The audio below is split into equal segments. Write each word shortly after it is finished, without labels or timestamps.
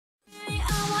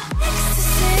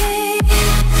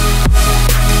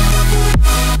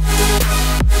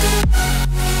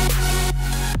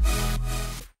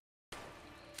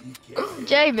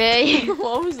Jamie.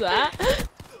 What was that?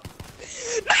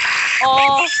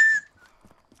 Oh.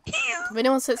 If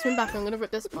anyone sets me back, I'm gonna rip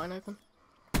this spine open.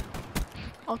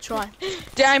 I'll try.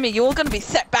 Jamie, you're gonna be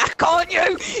set back, aren't you?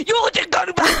 You're just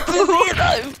going back to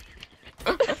zero.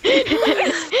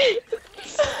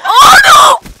 Oh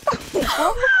no!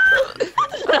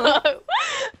 No.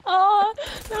 Oh,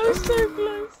 that was so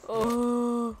close.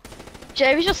 Oh.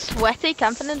 Jamie's just sweaty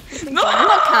camping in flipping No, I'm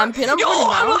not camping, I'm you're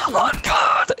running on now. one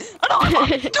guard, and I'm on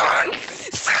done.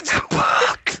 Set him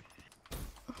back.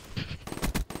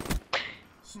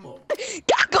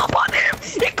 Gang up on him.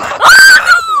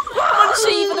 I'm on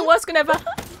sheet for the worst gun ever.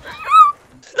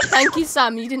 Thank you,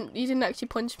 Sam. You didn't actually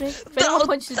punch me. If anyone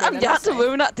punches me, Sam, then you I'm had to safe.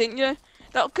 ruin that, didn't you?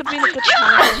 That could have been a good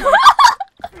time.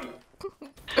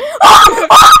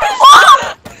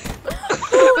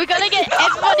 We're gonna get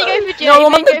everybody go for Jamie. No,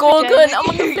 I'm on the go for Gorgon. Jamie. I'm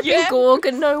on the flipping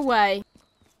Gorgon. No way.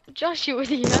 Josh, you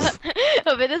idiot.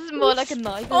 I mean, this is more like a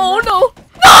knife. Oh no!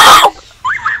 No!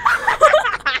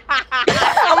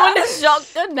 I'm on the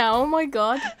shotgun now. Oh my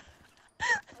god.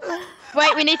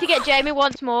 Wait, we need to get Jamie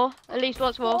once more. At least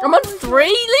once more. I'm on 3.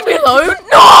 Leave me alone.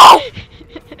 No!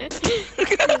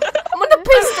 I'm on the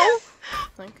pistol.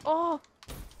 Oh.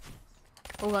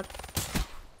 Oh god.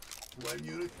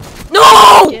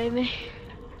 No! Jamie.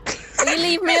 Will you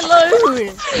leave me alone?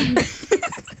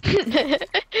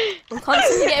 I'm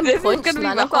constantly getting This is punched, gonna be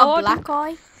man. I've got a hard. black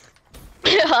eye.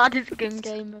 Hardest gun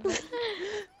game ever.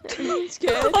 I'm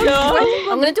scared.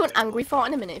 I'm gonna do an angry fart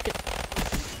in a minute.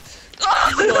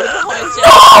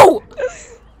 No!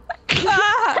 No!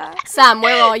 Sam,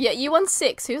 where are you? You on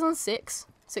 6? Who's on 6?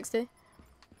 60?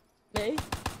 Me?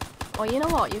 Oh, you know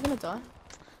what? You're gonna die.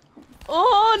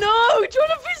 Oh no! Do you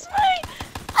wanna fist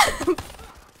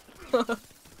me?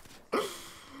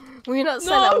 Will you not say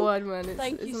No! that word, man?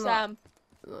 Thank it's you, not-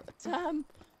 Sam.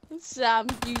 Sam,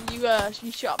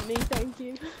 you shot me. Thank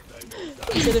you.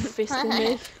 Instead of fisting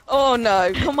me. Oh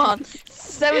no, come on.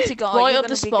 70 guys. Right you're up the gonna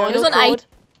be spine. going Who's on forward. 8?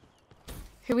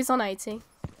 Who is on 80?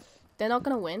 They're not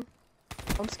gonna win.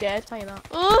 I'm scared. Tell you that.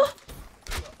 Oh,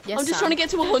 Yes, I'm just Sam. trying to get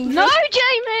to 100. No,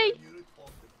 Jamie!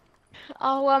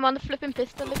 Oh, I'm on the flipping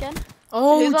pistol again.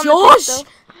 Oh, Who's on the Josh! pistol?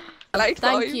 Like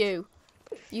Thank five. you.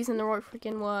 Using the right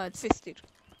freaking words. Fisted.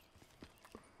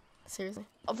 Seriously.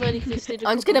 I've already fisted.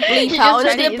 I'm just gonna bleep You out. I'm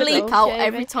just just gonna read it bleep yourself, out Jamie.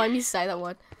 every time you say that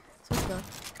word. So let's go.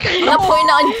 I'm not putting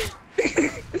that on.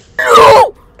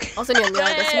 No! I was only on the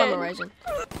eye. That's why I'm raging.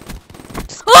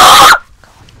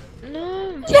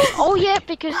 No. Oh yeah,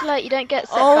 because like you don't get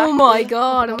set Oh back, my do you?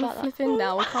 god! I I'm forgot about that. flipping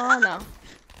now. I can't now.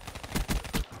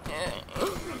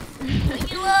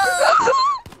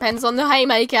 Depends on the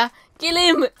haymaker. Kill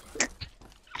him.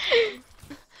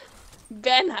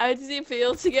 Ben, how does it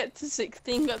feel to get to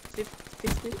 16? Got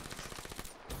 15?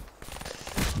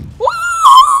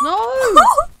 No!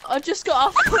 I just got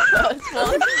off the first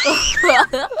one.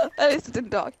 At least I didn't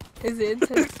die. Is it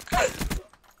intense?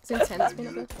 It's intense being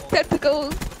up there.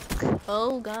 Tentacles.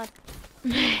 Oh god.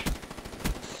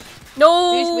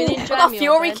 No! Who's winning, I got Jamie or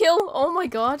Fury Ben? kill. Oh my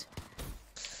god.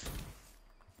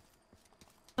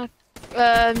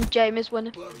 Jamie's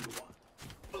winning.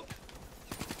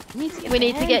 We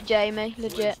need to get Jamie.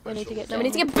 Legit. We need to get No, Jamie. we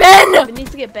need to get Ben. We need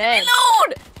to get Ben.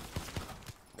 Lord!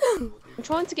 I'm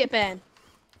trying to get Ben.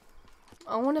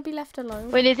 I want to be left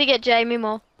alone. We need to get Jamie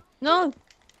more. No.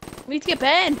 We need to get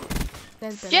Ben.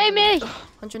 There's Ben. Jamie!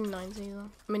 190 though.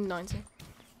 I mean 90.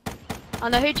 I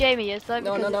know who Jamie is though.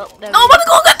 No, because no, no. there No, my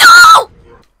god, no!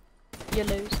 you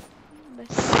lose.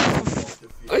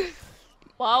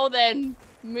 Wow, then.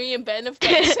 Me and Ben have got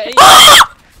the same.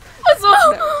 I saw.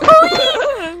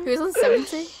 Oh, yeah. Who's on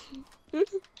 70?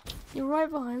 You're right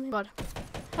behind me. God.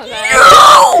 Hello.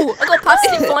 No! I got past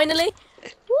it finally.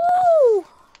 Woo!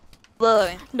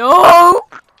 Blowing. No!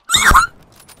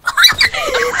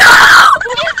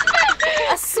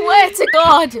 I swear to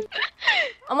God.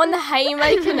 I'm on the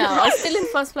haymaker now. I'm still in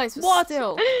first place, but What?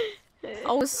 still.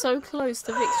 I was so close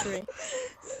to victory.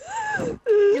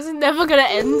 This is never gonna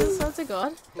end, I swear to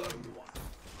God.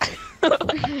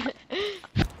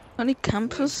 Only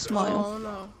campers smile. Oh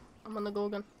no. I'm on the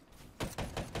Gorgon.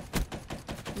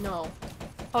 No.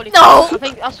 Holy No! crap,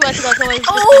 I swear to God, someone's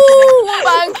Oh!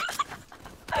 Bang!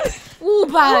 Ooh,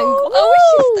 bang! I wish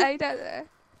you stayed out there.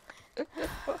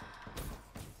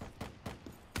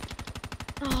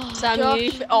 Sam, Josh.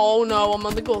 you. Oh no, I'm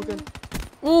on the Gorgon.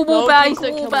 Ooh, No, bang! please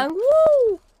don't Ooh, kill me. bang!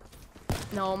 Woo!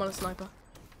 No, I'm on a sniper.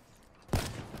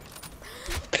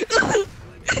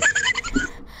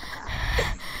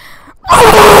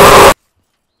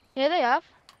 Here they have.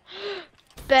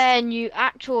 Ben, you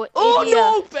actual Oh idiot.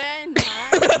 no, Ben!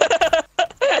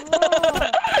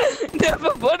 Oh.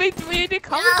 Never wanted me to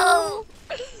come. No!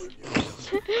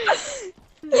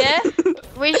 Yeah,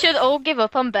 we should all give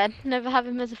up on Ben. Never have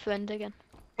him as a friend again.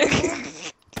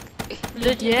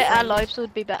 Legit, our lives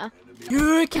would be better.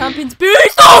 Yeah, camping's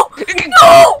boost. No!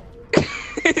 No!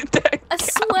 I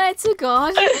swear to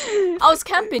God. I was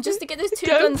camping just to get those two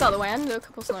guns out of the way and a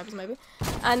couple of snipers maybe.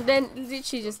 And then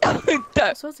literally just...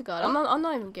 I swear to God, I'm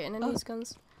not even getting any of these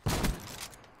guns.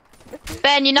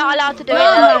 Ben, you're not allowed to do it.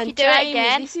 Man, If you do it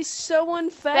again, this is so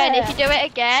unfair. Ben, if you do it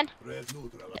again,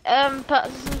 put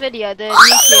this video. The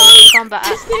nuclear will come back.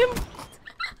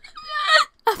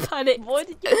 I panicked. Why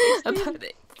did you I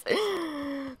panicked.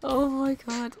 Oh my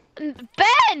God.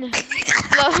 Ben!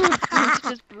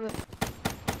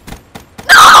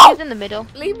 No! He's in the middle.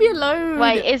 Leave me alone.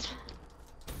 Wait, is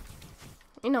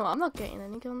You know what? I'm not getting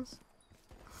any guns.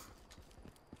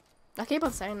 I keep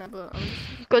on saying that, but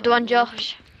good one,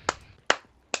 Josh.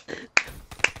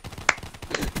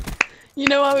 You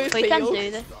know how it We feels? can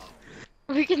do this.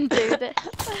 We can do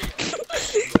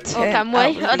this. Or can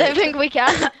we? I don't think we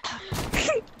can.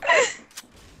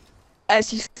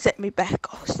 As you set me back,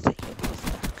 I'll set you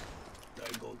back.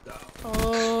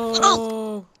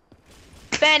 Oh.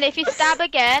 Ben, if you stab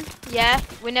again, yeah,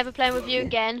 we're never playing with you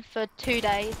again for 2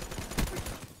 days.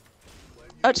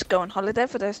 I'll just go on holiday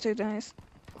for those 2 days.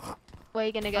 Where are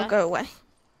you gonna go? I'll go away.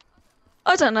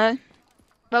 I don't know.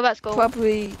 What about school?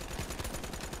 Probably.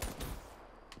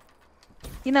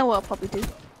 You know what I'll probably do?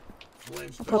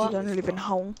 I'll probably gonna live in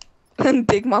home and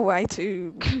dig my way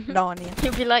to Narnia.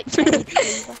 You'll be like,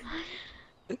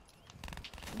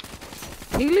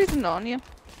 He lives in Narnia.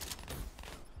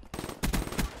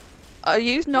 I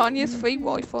use Narnia's free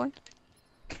Wi-Fi.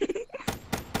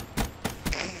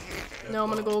 No, I'm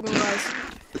gonna go organise.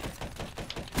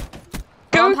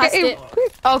 Go I'm get past him! it.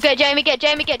 Quick. oh, get Jamie, get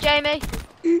Jamie, get Jamie.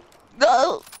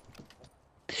 No!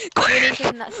 We need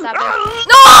him that stab him.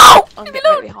 No! I'm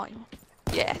getting really high.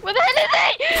 Yeah. Where the hell is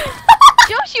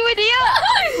he? Josh, you idiot!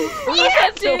 I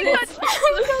can't do this. I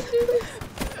can't do this.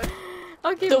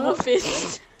 I'll give Double up.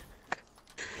 fist.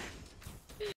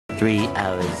 3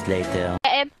 hours later.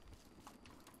 Get him.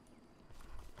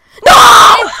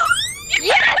 No!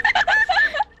 Yes!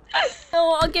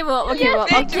 No, I'll give up. I'll give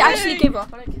up. I'll actually give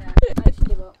up. I don't care. I actually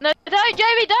give up. No, don't,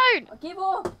 Jamie, don't! I'll give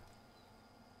up.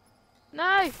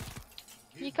 No!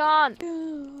 You can't.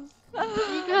 You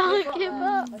can't give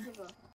up. I'll give up.